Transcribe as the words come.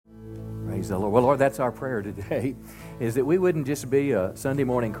Praise the Lord. Well, Lord, that's our prayer today, is that we wouldn't just be a Sunday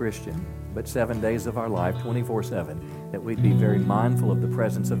morning Christian, but 7 days of our life, 24/7, that we'd be very mindful of the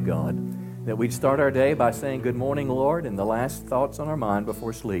presence of God, that we'd start our day by saying, "Good morning, Lord," and the last thoughts on our mind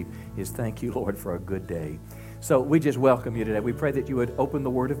before sleep is, "Thank you, Lord, for a good day." So we just welcome you today. We pray that you would open the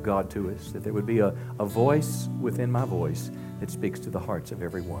Word of God to us, that there would be a voice within my voice that speaks to the hearts of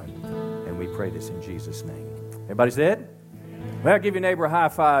everyone. And we pray this in Jesus' name. Everybody said? Well, give your neighbor a high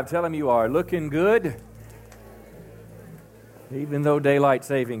five. Tell him you are looking good, even though daylight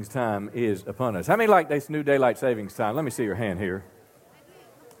savings time is upon us. How many like this new daylight savings time? Let me see your hand here.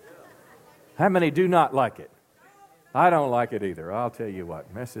 How many do not like it? I don't like it either. I'll tell you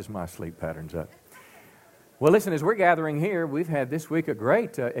what, messes my sleep patterns up. Well, listen, as we're gathering here, we've had this week a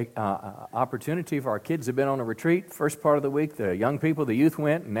great opportunity for our kids have been on a retreat. First part of the week, the young people, the youth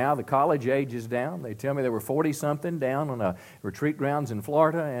went, and now the college age is down. They tell me there were 40-something down on a retreat grounds in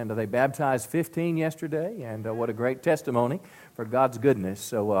Florida, and they baptized 15 yesterday, and what a great testimony for God's goodness.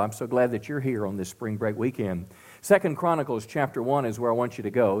 So I'm so glad that you're here on this spring break weekend. 2 Chronicles chapter 1 is where I want you to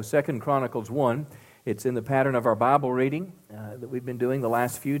go. 2 Chronicles 1. It's in the pattern of our Bible reading that we've been doing the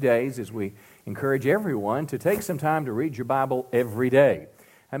last few days as we encourage everyone to take some time to read your Bible every day.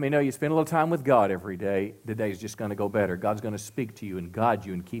 How many know you spend a little time with God every day? The day's just going to go better. God's going to speak to you and guide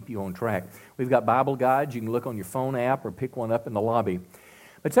you and keep you on track. We've got Bible guides. You can look on your phone app or pick one up in the lobby.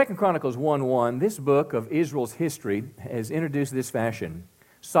 But 2 Chronicles 1:1, this book of Israel's history has introduced this fashion.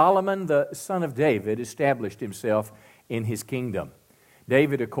 Solomon, the son of David, established himself in his kingdom.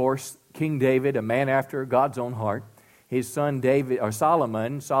 David, of course, King David, a man after God's own heart. His son David, or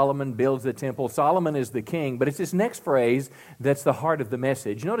Solomon builds the temple. Solomon is the king, but it's this next phrase that's the heart of the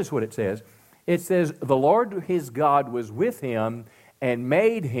message. Notice what it says. It says, "The Lord his God was with him and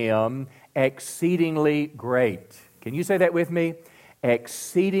made him exceedingly great." Can you say that with me?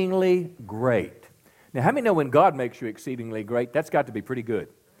 Exceedingly great. Now, how many know when God makes you exceedingly great, that's got to be pretty good?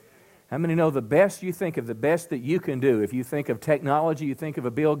 How many know the best you think of, the best that you can do? If you think of technology, you think of a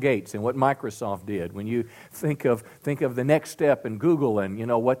Bill Gates and what Microsoft did. When you think of the next step in Google and,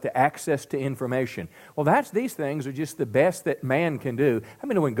 what the access to information. Well, these things are just the best that man can do. How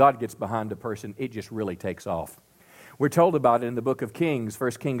many know when God gets behind a person, it just really takes off? We're told about it in the book of Kings,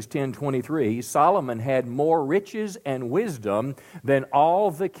 1 Kings 10:23. Solomon had more riches and wisdom than all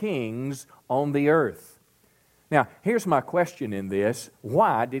the kings on the earth. Now, here's my question in this.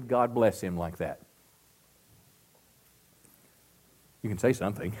 Why did God bless him like that? You can say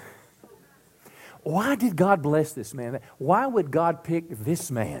something. Why did God bless this man? Why would God pick this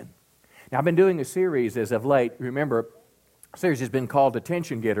man? Now, I've been doing a series as of late. Remember, the series has been called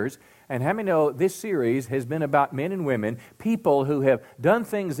Attention Getters. And how many know this series has been about men and women, people who have done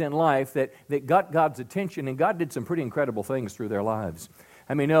things in life that got God's attention, and God did some pretty incredible things through their lives.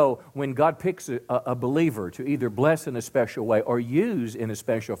 I mean, when God picks a believer to either bless in a special way or use in a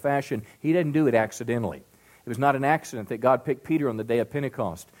special fashion, He doesn't do it accidentally. It was not an accident that God picked Peter on the day of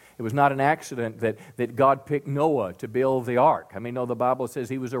Pentecost. It was not an accident that God picked Noah to build the ark. I mean, the Bible says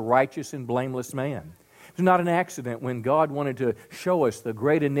he was a righteous and blameless man. It was not an accident when God wanted to show us the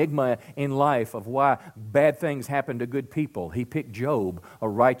great enigma in life of why bad things happen to good people. He picked Job, a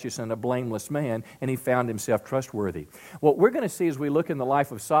righteous and a blameless man, and he found himself trustworthy. What we're going to see as we look in the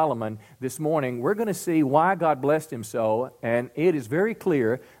life of Solomon this morning, we're going to see why God blessed him so, and it is very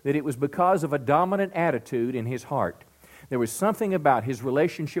clear that it was because of a dominant attitude in his heart. There was something about his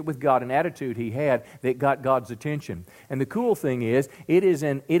relationship with God, an attitude he had that got God's attention. And the cool thing is, it is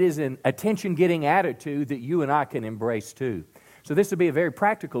an attention-getting attitude that you and I can embrace too. So this will be a very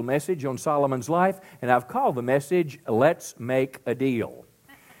practical message on Solomon's life, and I've called the message, "Let's Make a Deal."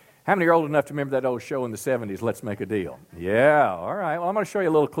 How many are old enough to remember that old show in the 70s, Let's Make a Deal? Yeah, all right. Well, I'm going to show you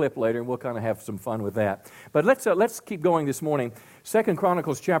a little clip later, and we'll kind of have some fun with that. But let's keep going this morning. 2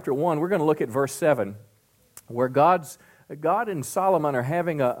 Chronicles chapter 1, we're going to look at verse 7, where God and Solomon are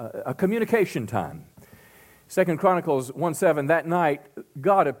having a communication time. 2 Chronicles 1:7, that night,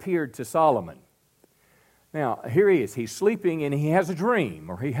 God appeared to Solomon. Now, here he is. He's sleeping and he has a dream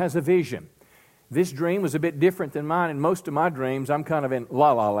or he has a vision. This dream was a bit different than mine. In most of my dreams, I'm kind of in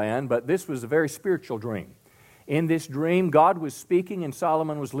la-la land, but this was a very spiritual dream. In this dream, God was speaking and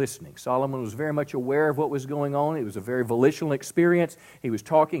Solomon was listening. Solomon was very much aware of what was going on. It was a very volitional experience. He was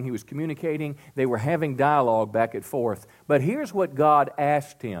talking, he was communicating. They were having dialogue back and forth. But here's what God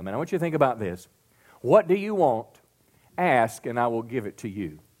asked him, and I want you to think about this. What do you want? Ask, and I will give it to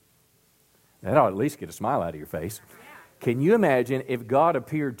you. That ought at least get a smile out of your face. Can you imagine if God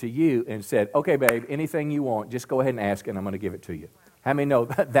appeared to you and said, "Okay, babe, anything you want, just go ahead and ask, and I'm going to give it to you"? How many know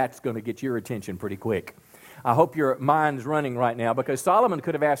that's going to get your attention pretty quick? I hope your mind's running right now, because Solomon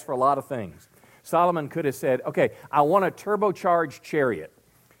could have asked for a lot of things. Solomon could have said, okay, I want a turbocharged chariot.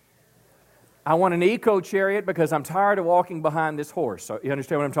 I want an eco chariot because I'm tired of walking behind this horse. So you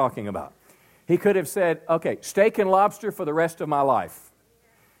understand what I'm talking about? He could have said, okay, steak and lobster for the rest of my life.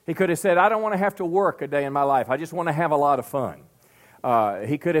 He could have said, I don't want to have to work a day in my life. I just want to have a lot of fun.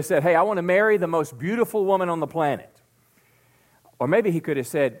 He could have said, hey, I want to marry the most beautiful woman on the planet. Or maybe he could have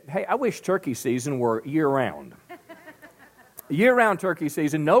said, hey, I wish turkey season were year-round. Year-round turkey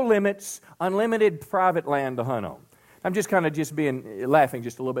season, no limits, unlimited private land to hunt on. I'm just kind of laughing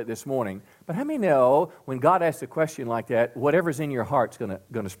just a little bit this morning. But how many know when God asks a question like that, whatever's in your heart's going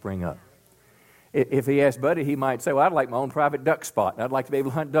to spring up? If he asked Buddy, he might say, well, I'd like my own private duck spot, and I'd like to be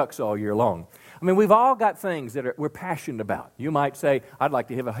able to hunt ducks all year long. I mean, we've all got things that we're passionate about. You might say, I'd like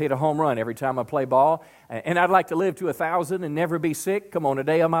to hit a home run every time I play ball, and I'd like to live to 1,000 and never be sick. Come on, a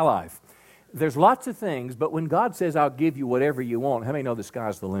day of my life. There's lots of things, but when God says, I'll give you whatever you want, how many know the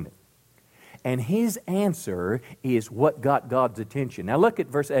sky's the limit? And his answer is what got God's attention. Now look at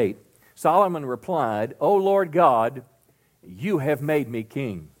verse 8. Solomon replied, O Lord God, you have made me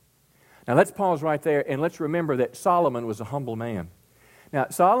king. Now let's pause right there and let's remember that Solomon was a humble man. Now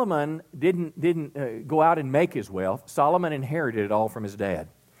Solomon didn't go out and make his wealth. Solomon inherited it all from his dad.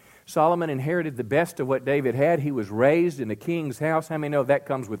 Solomon inherited the best of what David had. He was raised in the king's house. How many know that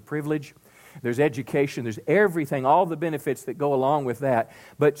comes with privilege? There's education, there's everything, all the benefits that go along with that.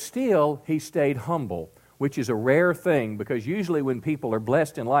 But still, he stayed humble, which is a rare thing, because usually when people are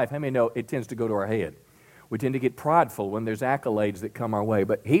blessed in life, how many know it tends to go to our head? We tend to get prideful when there's accolades that come our way.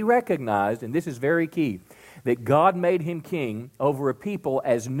 But he recognized, and this is very key, that God made him king over a people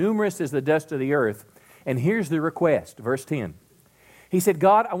as numerous as the dust of the earth. And here's the request, verse 10. He said,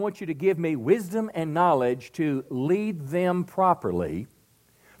 God, I want you to give me wisdom and knowledge to lead them properly.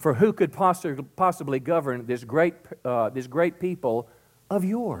 For who could possibly govern this great people of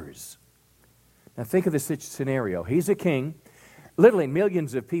yours? Now think of this scenario. He's a king, literally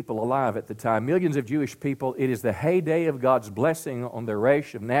millions of people alive at the time, millions of Jewish people. It is the heyday of God's blessing on their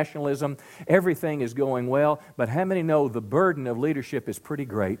race of nationalism. Everything is going well, but how many know the burden of leadership is pretty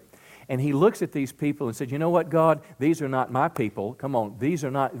great? And he looks at these people and said, you know what, God, these are not my people. Come on, these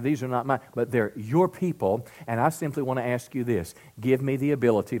are not mine, but they're your people. And I simply want to ask you this. Give me the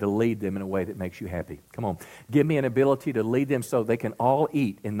ability to lead them in a way that makes you happy. Come on. Give me an ability to lead them so they can all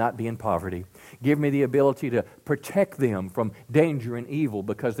eat and not be in poverty. Give me the ability to protect them from danger and evil,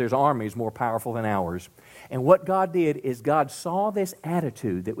 because there's armies more powerful than ours. And what God did is God saw this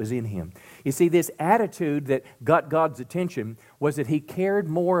attitude that was in him. You see, this attitude that got God's attention was that he cared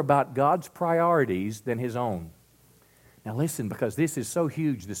more about God's priorities than his own. Now listen, because this is so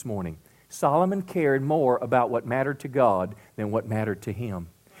huge this morning. Solomon cared more about what mattered to God than what mattered to him.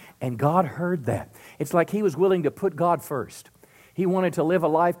 And God heard that. It's like he was willing to put God first. He wanted to live a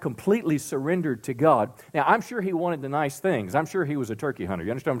life completely surrendered to God. Now, I'm sure he wanted the nice things. I'm sure he was a turkey hunter.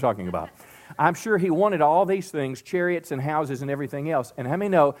 You understand what I'm talking about? I'm sure he wanted all these things, chariots and houses and everything else. And how many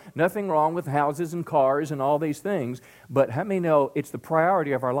know nothing wrong with houses and cars and all these things, but how many know it's the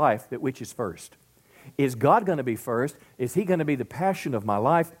priority of our life that which is first? Is God going to be first? Is he going to be the passion of my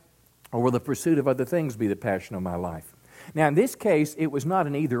life? Or will the pursuit of other things be the passion of my life? Now, in this case, it was not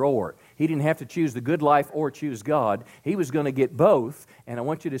an either-or. He didn't have to choose the good life or choose God. He was going to get both, and I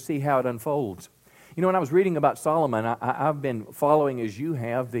want you to see how it unfolds. You know, when I was reading about Solomon, I've been following, as you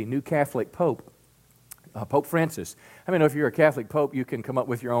have, the new Catholic Pope, Pope Francis. I mean, if you're a Catholic Pope, you can come up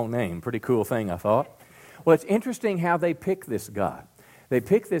with your own name. Pretty cool thing, I thought. Well, it's interesting how they picked this guy. They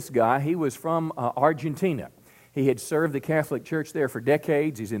picked this guy. He was from Argentina. He had served the Catholic Church there for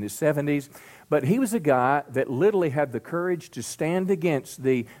decades. He's in his 70s. But he was a guy that literally had the courage to stand against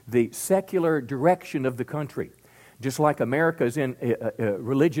the secular direction of the country. Just like America's in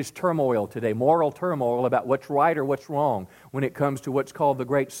religious turmoil today, moral turmoil about what's right or what's wrong when it comes to what's called the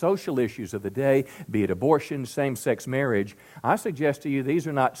great social issues of the day, be it abortion, same-sex marriage. I suggest to you these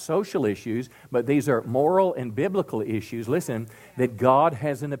are not social issues, but these are moral and biblical issues, listen, that God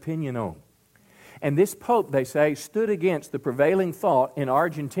has an opinion on. And this Pope, they say, stood against the prevailing thought in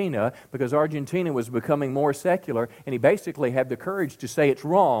Argentina because Argentina was becoming more secular, and he basically had the courage to say it's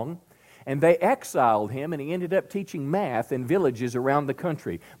wrong. And they exiled him, and he ended up teaching math in villages around the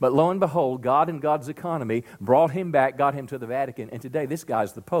country. But lo and behold, God and God's economy brought him back, got him to the Vatican, and today this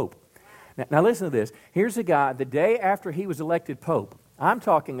guy's the Pope. Now listen to this. Here's a guy, the day after he was elected Pope, I'm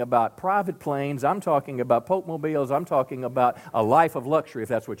talking about private planes, I'm talking about Pope mobiles, I'm talking about a life of luxury, if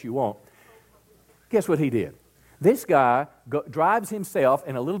that's what you want. Guess what he did? This guy drives himself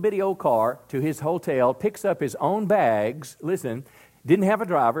in a little bitty old car to his hotel, picks up his own bags, listen, didn't have a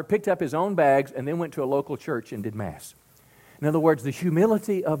driver, picked up his own bags, and then went to a local church and did Mass. In other words, the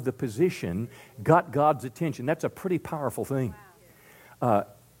humility of the position got God's attention. That's a pretty powerful thing.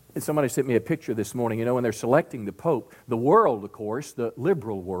 Somebody sent me a picture this morning. You know, when they're selecting the Pope, the world, of course, the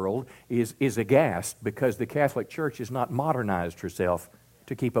liberal world, is aghast because the Catholic Church has not modernized herself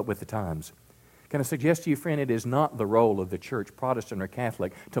to keep up with the times. Can I suggest to you, friend, it is not the role of the church, Protestant or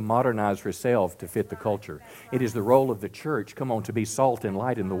Catholic, to modernize herself to fit the culture. It is the role of the church, come on, to be salt and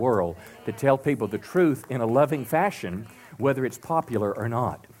light in the world, to tell people the truth in a loving fashion, whether it's popular or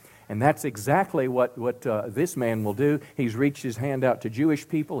not. And that's exactly what this man will do. He's reached his hand out to Jewish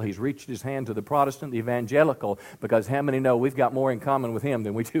people. He's reached his hand to the Protestant, the evangelical, because how many know we've got more in common with him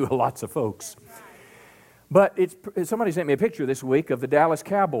than we do lots of folks? But somebody sent me a picture this week of the Dallas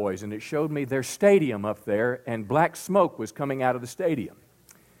Cowboys, and it showed me their stadium up there, and black smoke was coming out of the stadium.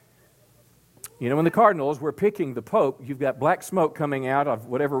 You know, when the Cardinals were picking the Pope, you've got black smoke coming out of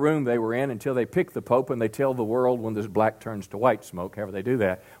whatever room they were in until they pick the Pope, and they tell the world when this black turns to white smoke, however they do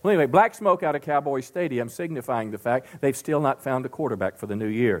that. Well, anyway, black smoke out of Cowboy Stadium, signifying the fact they've still not found a quarterback for the new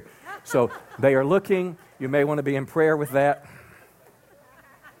year. So they are looking. You may want to be in prayer with that.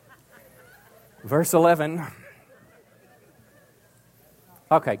 Verse 11.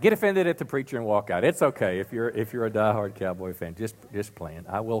 Okay, get offended at the preacher and walk out. It's okay if you're a diehard Cowboy fan. Just playing.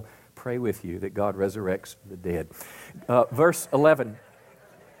 I will pray with you that God resurrects the dead. Verse 11.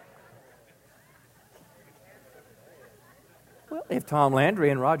 Well, if Tom Landry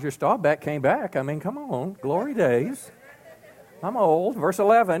and Roger Staubach came back, I mean, come on, glory days. I'm old. Verse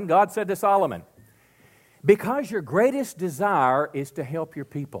 11, God said to Solomon, because your greatest desire is to help your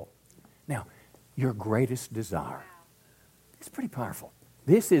people. Now, your greatest desire. It's pretty powerful.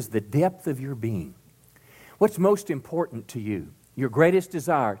 This is the depth of your being. What's most important to you? Your greatest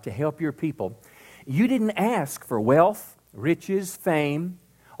desire to help your people. You didn't ask for wealth, riches, fame,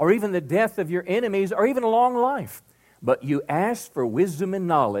 or even the death of your enemies, or even a long life. But you asked for wisdom and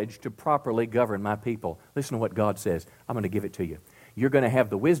knowledge to properly govern my people. Listen to what God says. I'm going to give it to you. You're going to have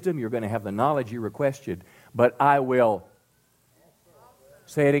the wisdom, you're going to have the knowledge you requested, but I will,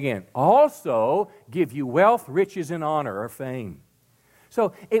 say it again, also give you wealth, riches, and honor or fame.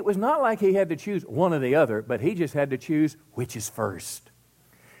 So it was not like he had to choose one or the other, but he just had to choose which is first.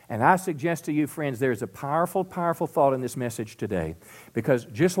 And I suggest to you, friends, there's a powerful, powerful thought in this message today. Because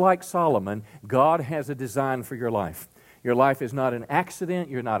just like Solomon, God has a design for your life. Your life is not an accident.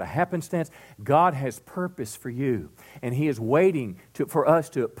 You're not a happenstance. God has purpose for you. And He is waiting for us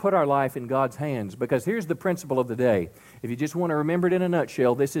to put our life in God's hands. Because here's the principle of the day. If you just want to remember it in a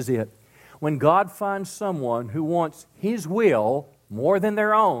nutshell, this is it. When God finds someone who wants His will more than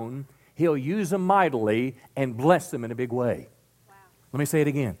their own, He'll use them mightily and bless them in a big way. Wow. Let me say it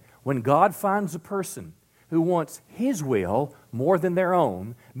again. When God finds a person who wants His will more than their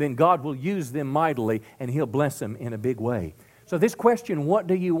own, then God will use them mightily and He'll bless them in a big way. So this question, what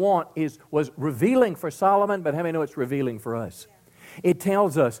do you want, was revealing for Solomon, but how many know it's revealing for us? It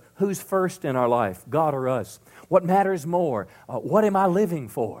tells us who's first in our life, God or us. What matters more? What am I living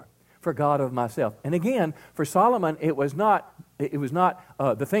for God or myself? And again, for Solomon, it was not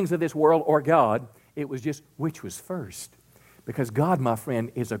the things of this world or God. It was just which was first. Because God, my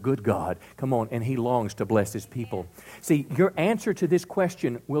friend, is a good God. Come on, and He longs to bless His people. See, your answer to this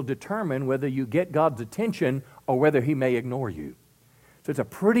question will determine whether you get God's attention or whether He may ignore you. So it's a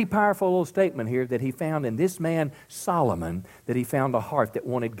pretty powerful little statement here that he found in this man, Solomon, that he found a heart that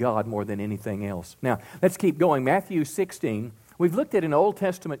wanted God more than anything else. Now, let's keep going. Matthew 16. We've looked at an Old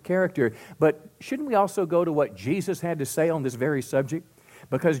Testament character, but shouldn't we also go to what Jesus had to say on this very subject?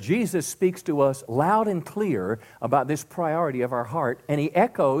 Because Jesus speaks to us loud and clear about this priority of our heart, and He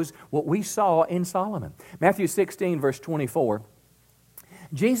echoes what we saw in Solomon. Matthew 16, verse 24,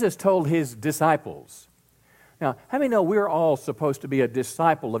 Jesus told His disciples. Now, how many know we're all supposed to be a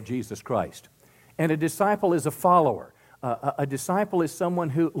disciple of Jesus Christ? And a disciple is a follower. A disciple is someone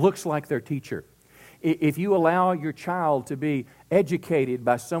who looks like their teacher. If you allow your child to be educated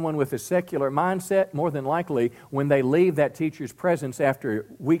by someone with a secular mindset, more than likely, when they leave that teacher's presence after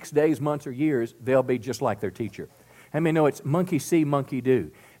weeks, days, months, or years, they'll be just like their teacher. How many know it's monkey see, monkey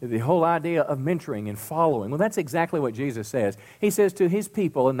do? The whole idea of mentoring and following. Well, that's exactly what Jesus says. He says to His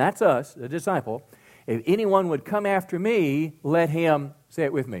people, and that's us, the disciple, if anyone would come after me, let him, say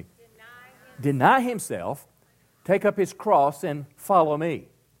it with me, deny himself, take up his cross, and follow me.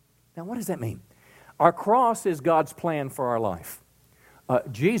 Now, what does that mean? Our cross is God's plan for our life.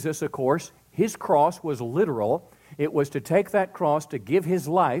 Jesus, of course, His cross was literal. It was to take that cross, to give His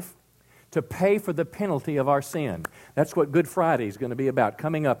life, to pay for the penalty of our sin. That's what Good Friday is going to be about,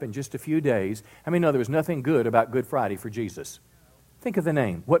 coming up in just a few days. How many know there was nothing good about Good Friday for Jesus? Think of the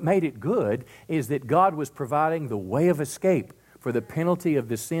name. What made it good is that God was providing the way of escape for the penalty of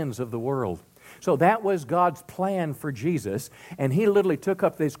the sins of the world. So that was God's plan for Jesus, and He literally took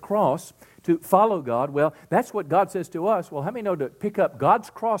up this cross to follow God. Well, that's what God says to us. Well, how many know to pick up God's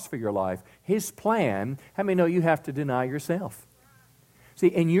cross for your life, His plan, how many know you have to deny yourself? See,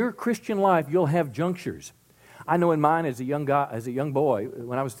 in your Christian life, you'll have junctures. I know in mine as a young boy,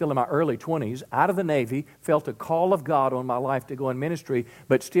 when I was still in my early 20s, out of the Navy, felt a call of God on my life to go in ministry,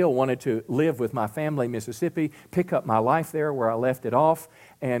 but still wanted to live with my family in Mississippi, pick up my life there where I left it off,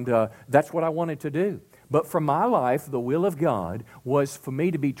 and that's what I wanted to do. But for my life, the will of God was for me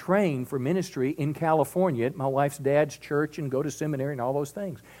to be trained for ministry in California at my wife's dad's church and go to seminary and all those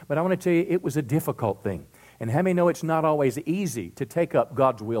things. But I want to tell you, it was a difficult thing. And how many know it's not always easy to take up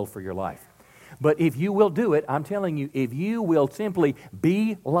God's will for your life? But if you will do it, I'm telling you, if you will simply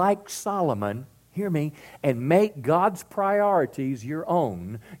be like Solomon, hear me, and make God's priorities your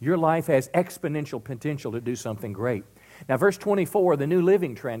own, your life has exponential potential to do something great. Now, verse 24, the New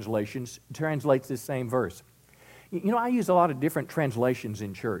Living Translation translates this same verse. You know, I use a lot of different translations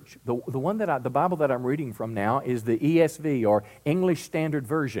in church. The Bible that I'm reading from now is the ESV, or English Standard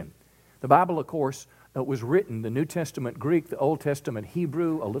Version. The Bible, of course, was written, the New Testament Greek, the Old Testament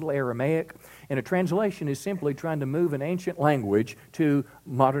Hebrew, a little Aramaic, and a translation is simply trying to move an ancient language to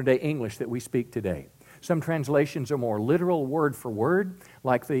modern-day English that we speak today. Some translations are more literal, word for word,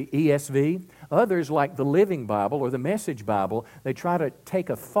 like the ESV. Others, like the Living Bible or the Message Bible, they try to take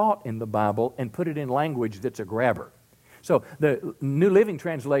a thought in the Bible and put it in language that's a grabber. So the New Living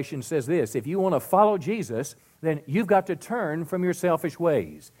Translation says this: if you want to follow Jesus, then you've got to turn from your selfish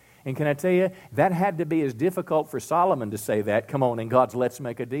ways. And can I tell you, that had to be as difficult for Solomon to say that, come on, in God's let's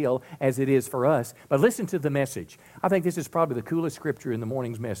make a deal, as it is for us. But listen to the Message. I think this is probably the coolest scripture in the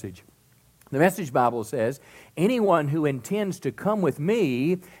morning's message. The Message Bible says, anyone who intends to come with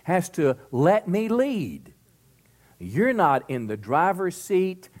me has to let me lead. You're not in the driver's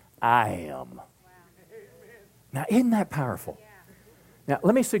seat, I am. Wow. Now, isn't that powerful? Yeah. Now,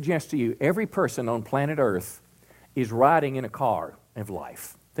 let me suggest to you, every person on planet Earth is riding in a car of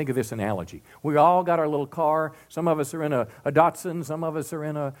life. Think of this analogy. We all got our little car. Some of us are in a Datsun. Some of us are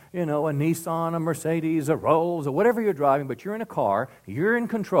in a Nissan, a Mercedes, a Rolls, or whatever you're driving. But you're in a car. You're in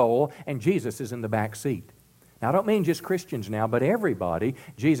control, and Jesus is in the back seat. Now, I don't mean just Christians now, but everybody.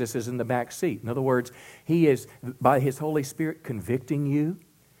 Jesus is in the back seat. In other words, He is, by His Holy Spirit, convicting you.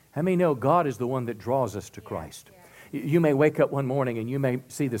 How many know God is the one that draws us to Christ? You may wake up one morning and you may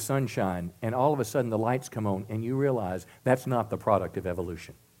see the sunshine, and all of a sudden the lights come on, and you realize that's not the product of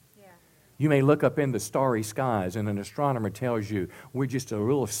evolution. You may look up in the starry skies, and an astronomer tells you we're just a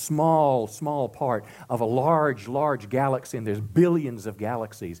real small part of a large galaxy, and there's billions of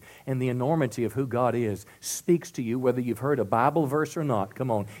galaxies. And the enormity of who God is speaks to you, whether you've heard a Bible verse or not.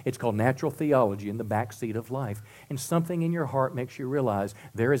 Come on, it's called natural theology in the backseat of life. And something in your heart makes you realize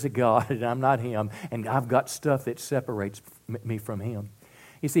there is a God, and I'm not Him, and I've got stuff that separates me from Him.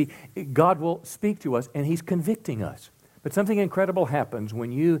 You see, God will speak to us, and He's convicting us. But something incredible happens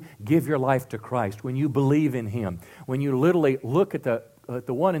when you give your life to Christ, when you believe in Him, when you literally look at the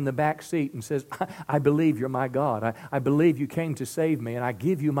one in the back seat and says, I believe you're my God. I believe you came to save me, and I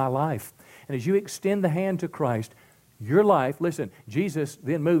give you my life. And as you extend the hand to Christ, your life, listen, Jesus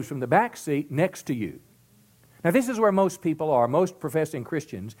then moves from the back seat next to you. Now, this is where most people are, most professing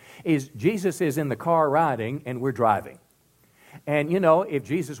Christians, is Jesus is in the car riding, and we're driving. And, if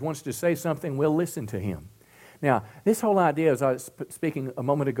Jesus wants to say something, we'll listen to Him. Now, this whole idea, as I was speaking a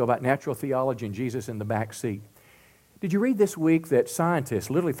moment ago about natural theology and Jesus in the back seat, did you read this week that scientists,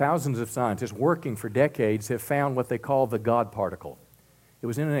 literally thousands of scientists working for decades, have found what they call the God particle? It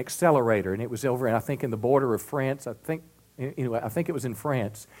was in an accelerator, and it was over, I think, in the border of France. I think it was in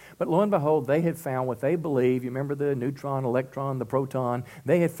France. But lo and behold, they had found what they believe. You remember the neutron, electron, the proton?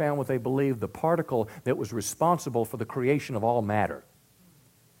 They had found what they believed, the particle that was responsible for the creation of all matter.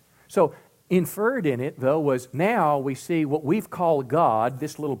 So, inferred in it, though, was now we see what we've called God,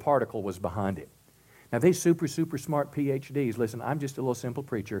 this little particle was behind it. Now, these super smart PhDs, listen, I'm just a little simple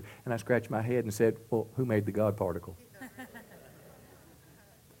preacher, and I scratched my head and said, well, who made the God particle?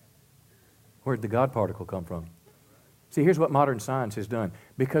 Where did the God particle come from? See, here's what modern science has done.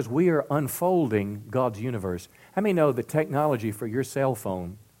 Because we are unfolding God's universe. How many know the technology for your cell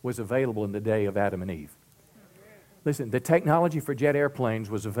phone was available in the day of Adam and Eve? Listen, the technology for jet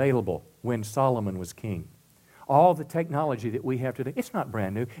airplanes was available when Solomon was king. All the technology that we have today, it's not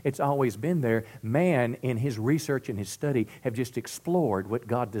brand new. It's always been there. Man, in his research and his study, have just explored what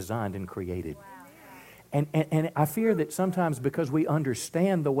God designed and created. Wow. And I fear that sometimes because we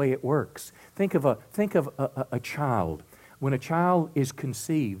understand the way it works, think of a child When a child is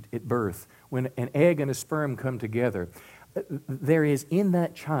conceived at birth, when an egg and a sperm come together, there is in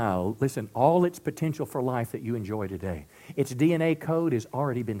that child, listen, all its potential for life that you enjoy today. Its DNA code has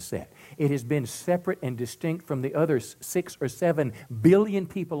already been set. It has been separate and distinct from the other 6 or 7 billion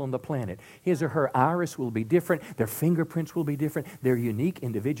people on the planet. His or her iris will be different. Their fingerprints will be different. They're unique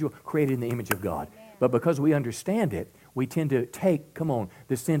individual created in the image of God. But because we understand it, we tend to take,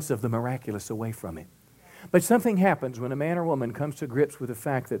 the sense of the miraculous away from it. But something happens when a man or woman comes to grips with the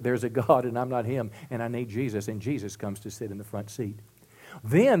fact that there's a God and I'm not him and I need Jesus, and Jesus comes to sit in the front seat.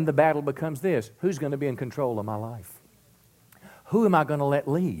 Then the battle becomes this: who's going to be in control of my life? Who am I going to let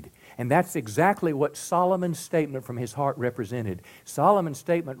lead? And that's exactly what Solomon's statement from his heart represented. Solomon's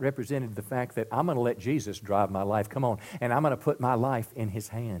statement represented the fact that I'm going to let Jesus drive my life. And I'm going to put my life in his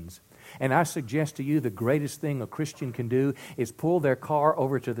hands. And I suggest to you the greatest thing a Christian can do is pull their car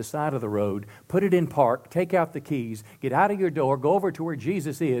over to the side of the road, put it in park, take out the keys, get out of your door, go over to where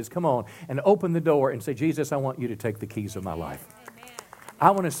Jesus is, and open the door and say, Jesus, I want you to take the keys of my life. I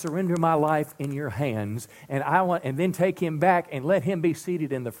want to surrender my life in your hands, and then take him back and let him be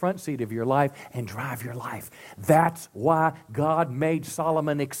seated in the front seat of your life and drive your life. That's why God made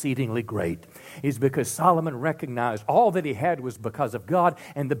Solomon exceedingly great, is because Solomon recognized all that he had was because of God,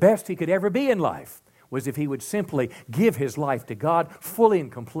 and the best he could ever be in life was if he would simply give his life to God fully and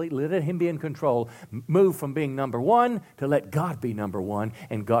completely, let him be in control, move from being number one to let God be number one,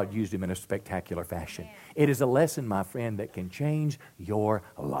 and God used him in a spectacular fashion. It is a lesson, my friend, that can change your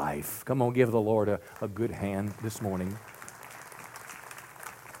life. Come on, give the Lord a good hand this morning.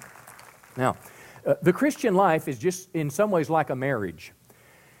 Now, the Christian life is just in some ways like a marriage.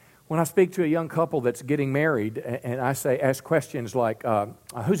 When I speak to a young couple that's getting married, and I ask questions like,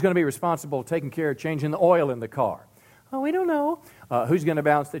 who's going to be responsible for taking care of changing the oil in the car? Oh, we don't know. Who's going to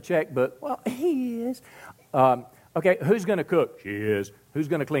balance the checkbook? Well, he is. Okay, who's going to cook? She is. Who's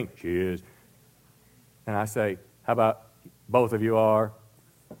going to clean? She is. And I say, how about both of you are?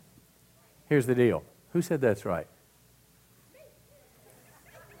 Here's the deal. Who said that's right?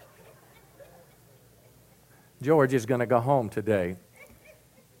 George is going to go home today.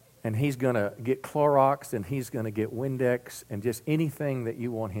 And he's going to get Clorox, and he's going to get Windex, and just anything that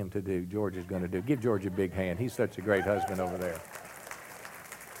you want him to do, George is going to do. Give George a big hand. He's such a great husband over there.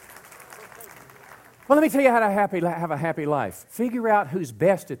 Well, let me tell you how to have a happy life. Figure out who's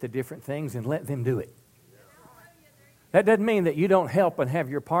best at the different things and let them do it. That doesn't mean that you don't help and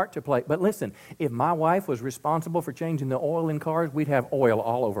have your part to play. But listen, if my wife was responsible for changing the oil in cars, we'd have oil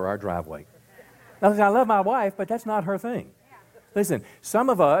all over our driveway. Now, listen, I love my wife, but that's not her thing. Listen, some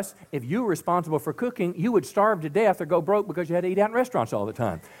of us, if you were responsible for cooking, you would starve to death or go broke because you had to eat out in restaurants all the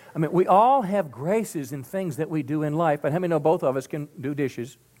time. I mean, we all have graces and things that we do in life, but how many know both of us can do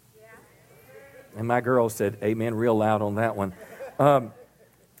dishes? Yeah. And my girl said, amen, real loud on that one.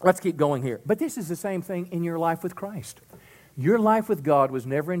 Let's keep going here. But this is the same thing in your life with Christ. Your life with God was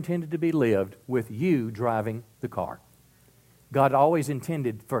never intended to be lived with you driving the car. God always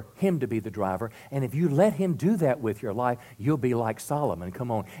intended for him to be the driver, and if you let him do that with your life, you'll be like Solomon,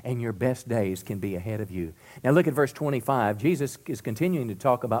 and your best days can be ahead of you. Now look at verse 25. Jesus is continuing to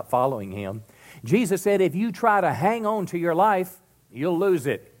talk about following him. Jesus said, if you try to hang on to your life, you'll lose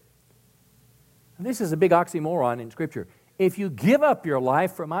it. And this is a big oxymoron in Scripture. If you give up your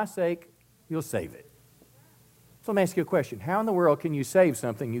life for my sake, you'll save it. So let me ask you a question. How in the world can you save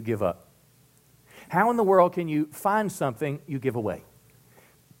something you give up? How in the world can you find something you give away?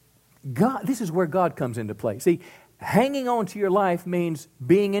 God, this is where God comes into play. See, hanging on to your life means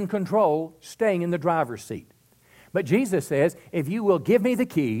being in control, staying in the driver's seat. But Jesus says, if you will give me the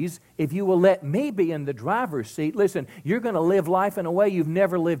keys, if you will let me be in the driver's seat, listen, you're going to live life in a way you've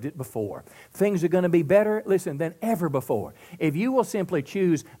never lived it before. Things are going to be better, than ever before. If you will simply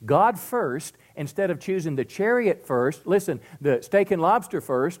choose God first, instead of choosing the chariot first, the steak and lobster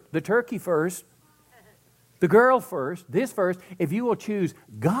first, the turkey first, the girl first, this first, if you will choose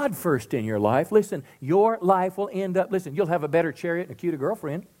God first in your life, your life will end up, you'll have a better chariot and a cuter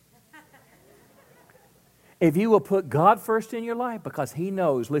girlfriend. If you will put God first in your life, because he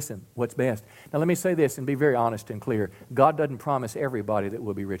knows, what's best. Now let me say this and be very honest and clear. God doesn't promise everybody that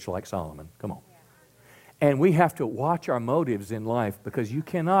we'll be rich like Solomon. Come on. And we have to watch our motives in life, because you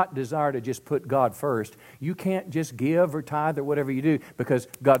cannot desire to just put God first. You can't just give or tithe or whatever you do, because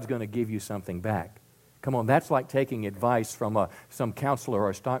God's going to give you something back. Come on, that's like taking advice from some counselor or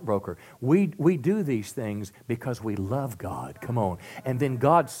a stockbroker. We do these things because we love God. Come on. And then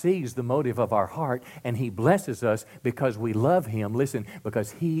God sees the motive of our heart, and he blesses us because we love him.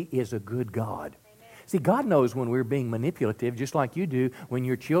 Because he is a good God. Amen. See, God knows when we're being manipulative, just like you do when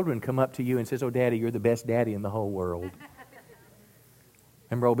your children come up to you and says, oh, Daddy, you're the best daddy in the whole world.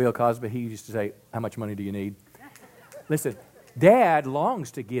 Remember old Bill Cosby? He used to say, how much money do you need? Listen, Dad longs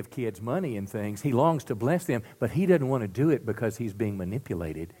to give kids money and things. He longs to bless them, but he doesn't want to do it because he's being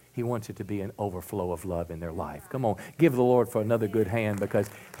manipulated. He wants it to be an overflow of love in their life. Come on, give the Lord for another good hand because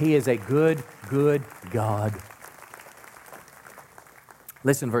He is a good, good God.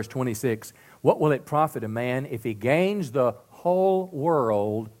 Listen, verse 26. What will it profit a man if he gains the whole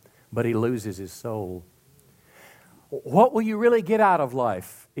world, but he loses his soul? What will you really get out of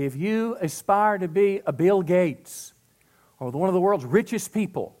life if you aspire to be a Bill Gates or one of the world's richest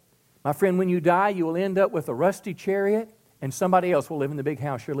people? My friend, when you die, you will end up with a rusty chariot and somebody else will live in the big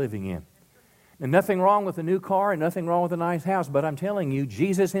house you're living in. And nothing wrong with a new car and nothing wrong with a nice house, but I'm telling you,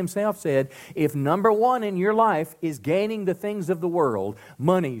 Jesus Himself said, if number one in your life is gaining the things of the world,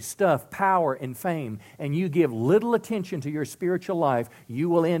 money, stuff, power, and fame, and you give little attention to your spiritual life, you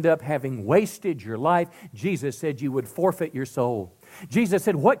will end up having wasted your life. Jesus said you would forfeit your soul. Jesus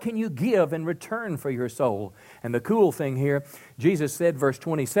said, what can you give in return for your soul? And the cool thing here, Jesus said, verse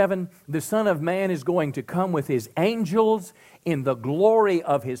 27, the Son of Man is going to come with His angels in the glory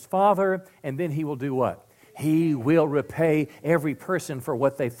of His Father, and then He will do what? He will repay every person for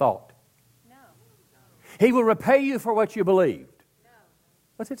what they thought. No. He will repay you for what you believed. No.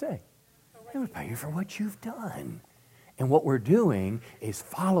 What's it say? He'll repay you for what you've done. And what we're doing is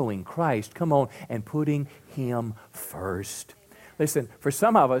following Christ, come on, and putting Him first. Listen, for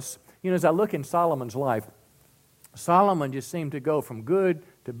some of us, as I look in Solomon's life, Solomon just seemed to go from good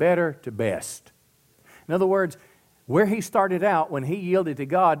to better to best. In other words, where he started out, when he yielded to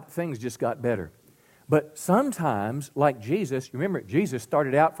God, things just got better. But sometimes, like Jesus, remember, Jesus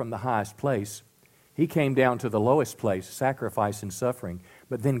started out from the highest place. He came down to the lowest place, sacrifice and suffering.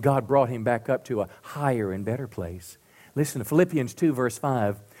 But then God brought him back up to a higher and better place. Listen to Philippians 2, verse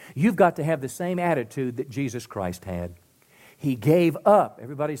 5. You've got to have the same attitude that Jesus Christ had. He gave up.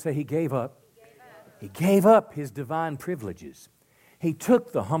 Everybody say He gave up. He gave up His divine privileges. He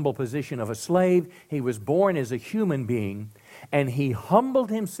took the humble position of a slave. He was born as a human being, and He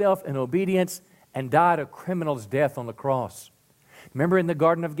humbled Himself in obedience and died a criminal's death on the cross. Remember in the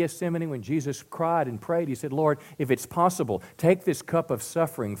Garden of Gethsemane when Jesus cried and prayed, He said, Lord, if it's possible, take this cup of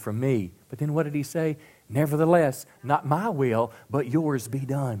suffering from me. But then what did He say? Nevertheless, not my will, but yours be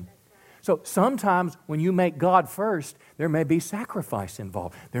done. So sometimes when you make God first, there may be sacrifice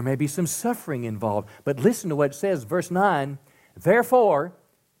involved. There may be some suffering involved. But listen to what it says, verse 9. Therefore,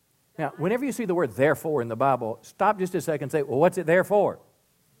 now whenever you see the word therefore in the Bible, stop just a second and say, well, what's it there for?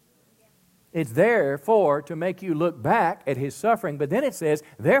 It's there for to make you look back at His suffering. But then it says,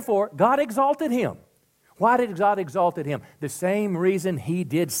 therefore, God exalted Him. Why did God exalt Him? The same reason He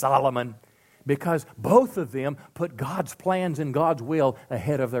did Solomon. Because both of them put God's plans and God's will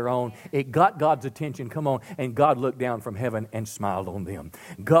ahead of their own. It got God's attention, come on, and God looked down from heaven and smiled on them.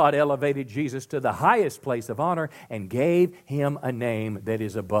 God elevated Jesus to the highest place of honor and gave Him a name that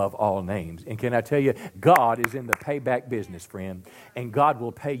is above all names. And can I tell you, God is in the payback business, friend, and God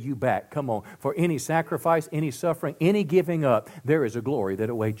will pay you back, come on, for any sacrifice, any suffering, any giving up, there is a glory that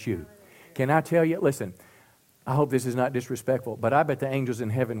awaits you. Can I tell you, listen, I hope this is not disrespectful, but I bet the angels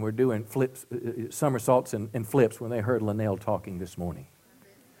in heaven were doing flips, somersaults and flips when they heard Linnell talking this morning.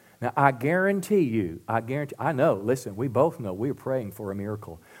 Now, I know, listen, we both know we're praying for a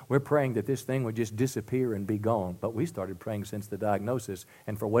miracle. We're praying that this thing would just disappear and be gone, but we started praying since the diagnosis,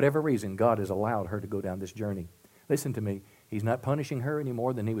 and for whatever reason, God has allowed her to go down this journey. Listen to me, He's not punishing her any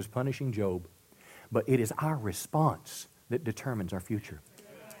more than He was punishing Job, but it is our response that determines our future.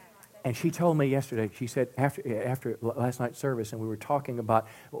 And she told me yesterday, she said, after last night's service, and we were talking about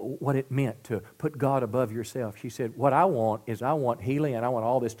what it meant to put God above yourself. She said, what I want is I want healing and I want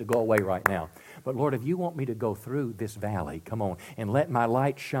all this to go away right now. But Lord, if you want me to go through this valley, come on, and let my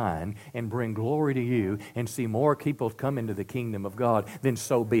light shine and bring glory to you and see more people come into the kingdom of God, then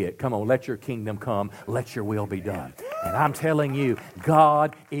so be it. Come on, let your kingdom come. Let your will be done. And I'm telling you,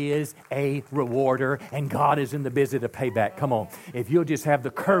 God is a rewarder and God is in the business of payback. Come on, if you'll just have the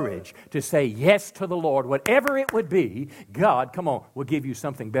courage to say yes to the Lord, whatever it would be, God, come on, will give you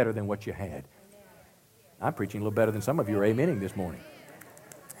something better than what you had. I'm preaching a little better than some of you are amening this morning.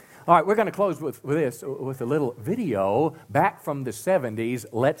 All right, we're going to close with a little video back from the 70s,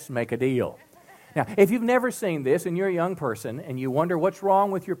 Let's Make a Deal. Now, if you've never seen this and you're a young person and you wonder what's wrong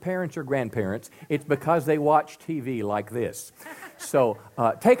with your parents or grandparents, it's because they watch TV like this. So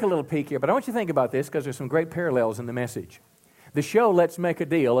take a little peek here, but I want you to think about this because there's some great parallels in the message. The show Let's Make a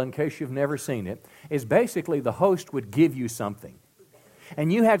Deal, in case you've never seen it, is basically the host would give you something.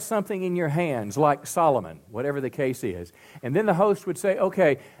 And you had something in your hands, like Solomon, whatever the case is. And then the host would say,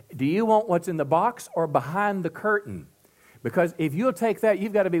 okay, do you want what's in the box or behind the curtain? Because if you'll take that,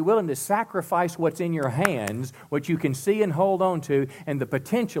 you've got to be willing to sacrifice what's in your hands, what you can see and hold on to, and the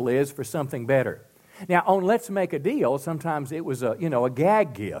potential is for something better. Now, on Let's Make a Deal, sometimes it was a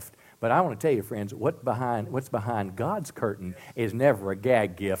gag gift. But I want to tell you, friends, what's behind God's curtain is never a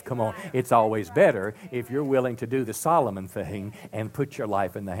gag gift. Come on, it's always better if you're willing to do the Solomon thing and put your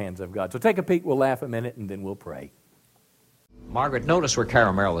life in the hands of God. So take a peek, we'll laugh a minute, and then we'll pray. Margaret, notice where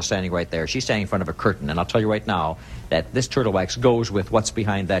Carol Merrill is standing right there. She's standing in front of a curtain, and I'll tell you right now that this turtle wax goes with what's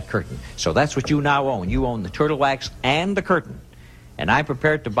behind that curtain. So that's what you now own. You own the turtle wax and the curtain. And I'm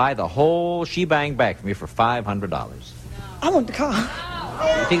prepared to buy the whole shebang back from you for $500. I want the car.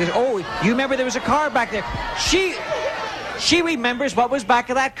 You remember there was a car back there. She remembers what was back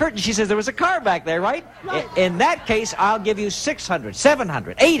of that curtain. She says there was a car back there, right? Right. In that case, I'll give you $600,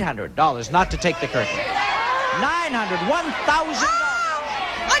 $700, $800 not to take the curtain. $900, $1,000.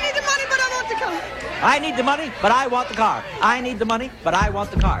 I need the money, but I want the car. I need the money, but I want the car. I need the money, but I want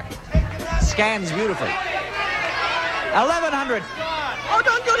the car. Scans beautifully. $1,100. Oh,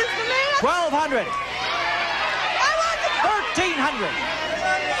 don't do this to me. $1,200. I want the car. $1,300.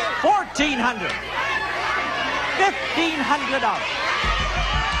 $1,400. $1,500.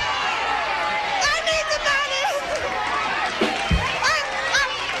 I need the money.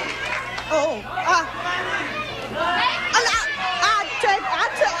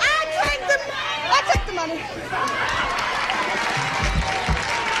 I take the money.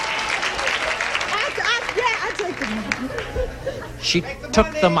 I take the money. She took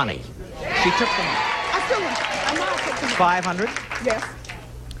the money. She took the money. I still want it. I know I took the money. $500, Yes.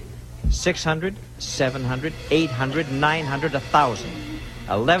 $600, $700, $800, $900, $1,000.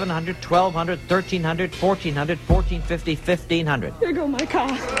 $1,100, $1,200, $1,300, $1,400, $1,450, $1,500. Here go my car.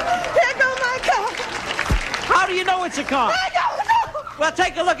 Here go my car. How do you know it's a car? I don't know. Well,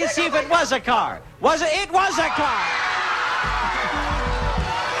 take a look and see if it was a car. Was it? It was a car.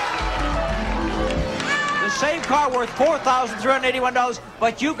 The same car worth $4,381,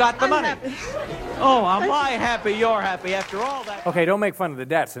 but you got the money. Happy. Oh, am I happy? You're happy after all that. Okay, don't make fun of the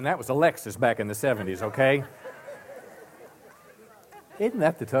Datsun. That was a Lexus back in the 70s, okay? Isn't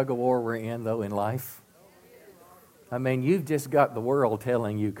that the tug of war we're in, though, in life? I mean, you've just got the world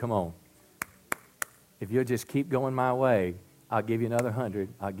telling you, come on. If you'll just keep going my way, I'll give you another 100.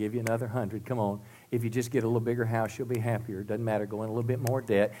 I'll give you another 100. Come on. If you just get a little bigger house, you'll be happier. It doesn't matter. Go in a little bit more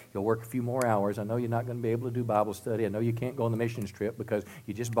debt. You'll work a few more hours. I know you're not going to be able to do Bible study. I know you can't go on the missions trip because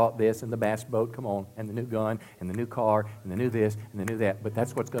you just bought this and the bass boat. Come on. And the new gun and the new car and the new this and the new that. But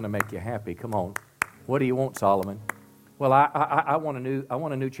that's what's going to make you happy. Come on. What do you want, Solomon? Well, I want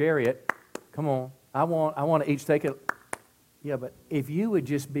a new chariot. Come on. I want to each take it. Yeah, but if you would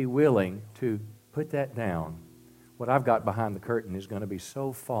just be willing to put that down, what I've got behind the curtain is going to be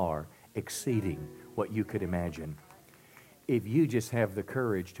so far exceeding what you could imagine. If you just have the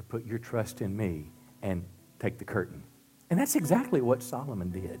courage to put your trust in me and take the curtain. And that's exactly what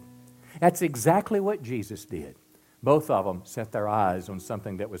Solomon did. That's exactly what Jesus did. Both of them set their eyes on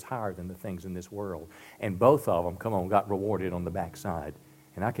something that was higher than the things in this world. And both of them, come on, got rewarded on the backside.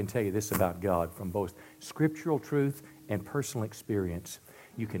 And I can tell you this about God from both scriptural truth and personal experience.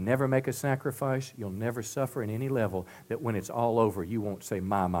 You can never make a sacrifice. You'll never suffer in any level that when it's all over, you won't say,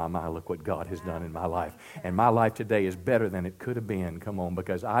 my, look what God has done in my life. And my life today is better than it could have been, come on,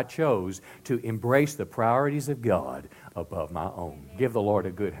 because I chose to embrace the priorities of God above my own. Give the Lord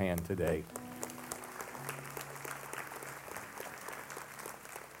a good hand today.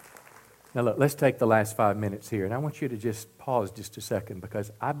 Now look, let's take the last 5 minutes here, and I want you to just pause just a second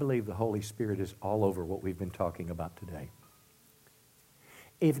because I believe the Holy Spirit is all over what we've been talking about today.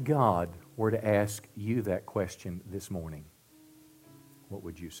 If God were to ask you that question this morning, what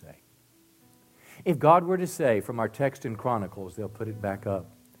would you say? If God were to say, from our text in Chronicles, they'll put it back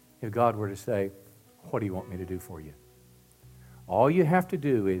up. If God were to say, what do you want me to do for you? All you have to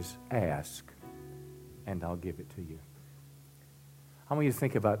do is ask, and I'll give it to you. I want you to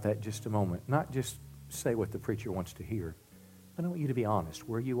think about that just a moment. Not just say what the preacher wants to hear, but I want you to be honest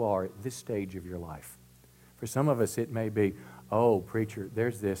where you are at this stage of your life. For some of us, it may be, oh, preacher,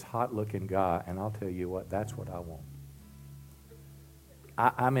 there's this hot-looking guy, and I'll tell you what, that's what I want.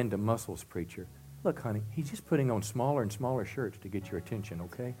 I'm into muscles, preacher. Look, honey, he's just putting on smaller and smaller shirts to get your attention,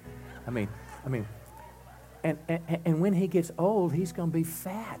 okay? I mean, and when he gets old, he's going to be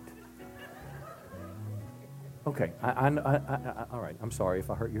fat. Okay, all right, I'm sorry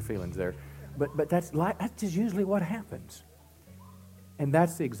if I hurt your feelings there. But that's just usually what happens. And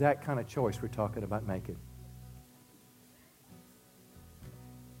that's the exact kind of choice we're talking about making.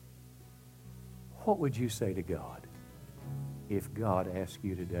 What would you say to God if God asked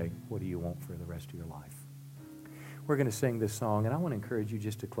you today, what do you want for the rest of your life? We're going to sing this song, and I want to encourage you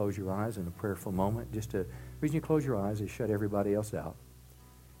just to close your eyes in a prayerful moment. The reason you close your eyes is shut everybody else out.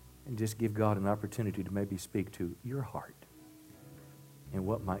 And just give God an opportunity to maybe speak to your heart. And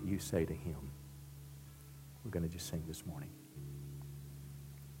what might you say to Him? We're going to just sing this morning.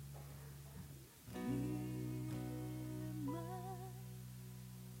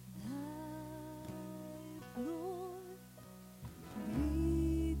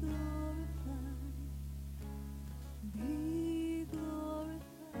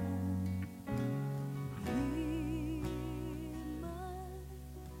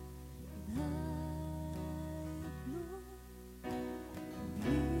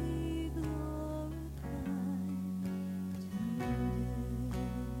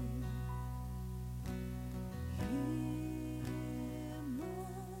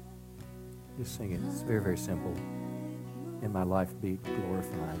 Just sing it. It's very, very simple. In my life be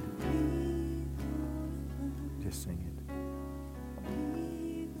glorified. Just sing it.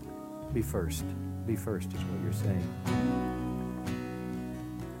 Be first. Be first is what you're saying.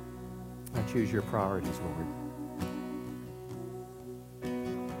 I choose your priorities, Lord.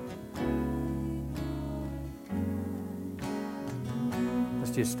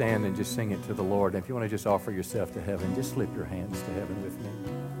 Let's just stand and just sing it to the Lord. And if you want to just offer yourself to heaven, just slip your hands to heaven with me.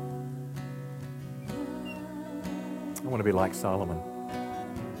 I want to be like Solomon.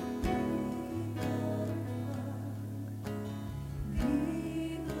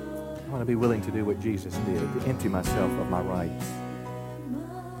 I want to be willing to do what Jesus did, to empty myself of my rights.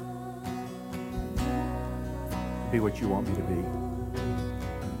 Be what you want me to be.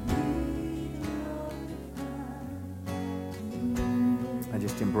 I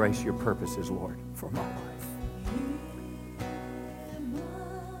just embrace your purposes, Lord, for my life.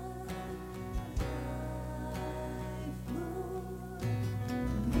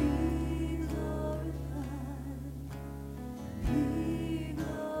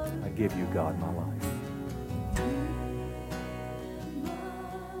 Give you, God, my life.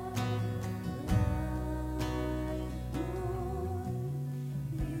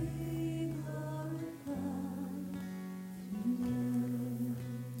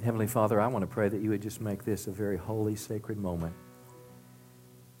 Heavenly Father, I want to pray that you would just make this a very holy, sacred moment,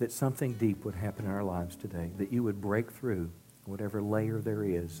 that something deep would happen in our lives today, that you would break through whatever layer there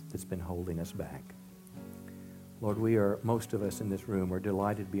is that's been holding us back. Lord, most of us in this room are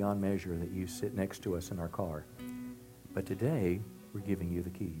delighted beyond measure that you sit next to us in our car. But today, we're giving you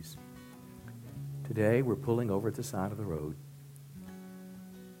the keys. Today, we're pulling over at the side of the road,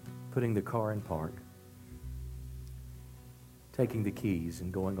 putting the car in park, taking the keys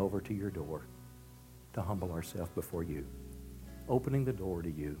and going over to your door to humble ourselves before you, opening the door to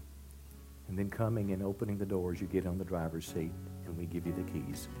you, and then coming and opening the door as you get on the driver's seat, and we give you the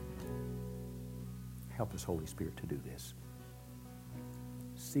keys. Help us, Holy Spirit, to do this.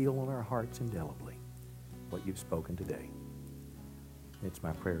 Seal on our hearts indelibly what you've spoken today. It's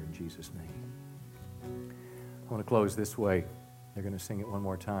my prayer in Jesus' name. I want to close this way. They're going to sing it one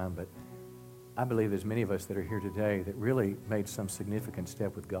more time, but I believe there's many of us that are here today that really made some significant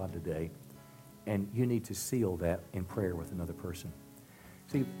step with God today, and you need to seal that in prayer with another person.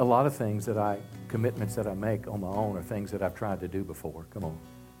 See, a lot of commitments that I make on my own are things that I've tried to do before. Come on.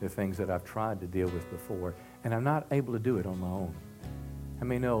 They're things that I've tried to deal with before, and I'm not able to do it on my own. I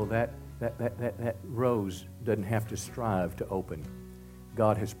mean, no, that rose doesn't have to strive to open.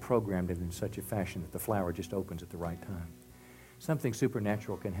 God has programmed it in such a fashion that the flower just opens at the right time. Something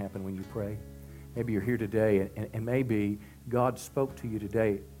supernatural can happen when you pray. Maybe you're here today, and maybe God spoke to you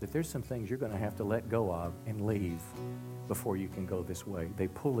today that there's some things you're going to have to let go of and leave before you can go this way. They're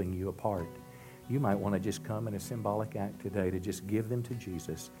pulling you apart. You might want to just come in a symbolic act today to just give them to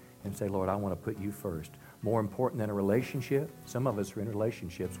Jesus and say, Lord, I want to put you first. More important than a relationship, some of us are in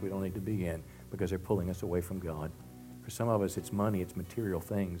relationships we don't need to be in because they're pulling us away from God. For some of us, it's money, it's material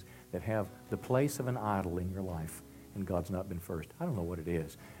things that have the place of an idol in your life, and God's not been first. I don't know what it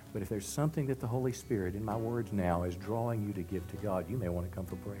is, but if there's something that the Holy Spirit, in my words now, is drawing you to give to God, you may want to come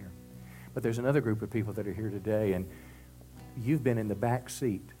for prayer. But there's another group of people that are here today, and you've been in the back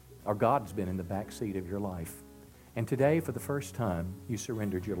seat, or God's been in the back seat of your life. And today, for the first time, you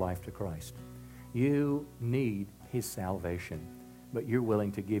surrendered your life to Christ. You need His salvation, but you're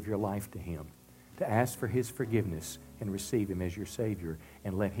willing to give your life to Him, to ask for His forgiveness and receive Him as your Savior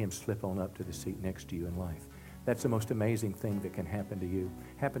and let Him slip on up to the seat next to you in life. That's the most amazing thing that can happen to you.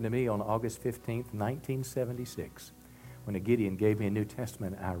 Happened to me on August 15th, 1976. When a Gideon gave me a New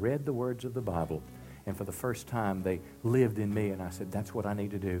Testament, I read the words of the Bible, and for the first time, they lived in me, and I said, that's what I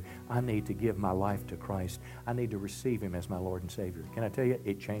need to do. I need to give my life to Christ. I need to receive Him as my Lord and Savior. Can I tell you,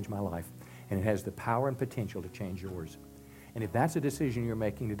 it changed my life. and it has the power and potential to change yours. And if that's a decision you're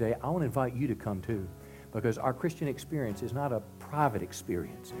making today, I want to invite you to come too, because our Christian experience is not a private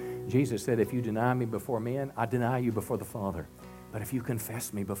experience. Jesus said, if you deny me before men, I deny you before the Father. But if you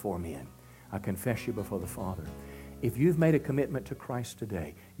confess me before men, I confess you before the Father. If you've made a commitment to Christ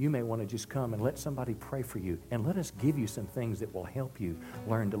today, you may want to just come and let somebody pray for you, and let us give you some things that will help you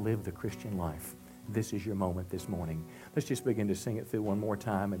learn to live the Christian life. This is your moment this morning. Let's just begin to sing it through one more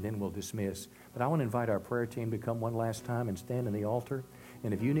time, and then we'll dismiss. But I want to invite our prayer team to come one last time and stand in the altar.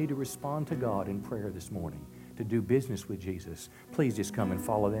 And if you need to respond to God in prayer this morning, to do business with Jesus, please just come and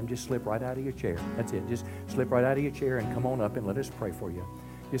follow them. Just slip right out of your chair. That's it. Just slip right out of your chair and come on up and let us pray for you.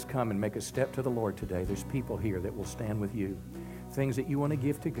 Just come and make a step to the Lord today. There's people here that will stand with you. Things that you want to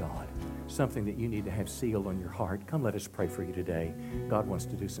give to God. Something that you need to have sealed on your heart. Come, let us pray for you today. God wants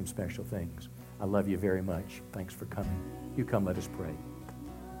to do some special things. I love you very much. Thanks for coming. You come, let us pray.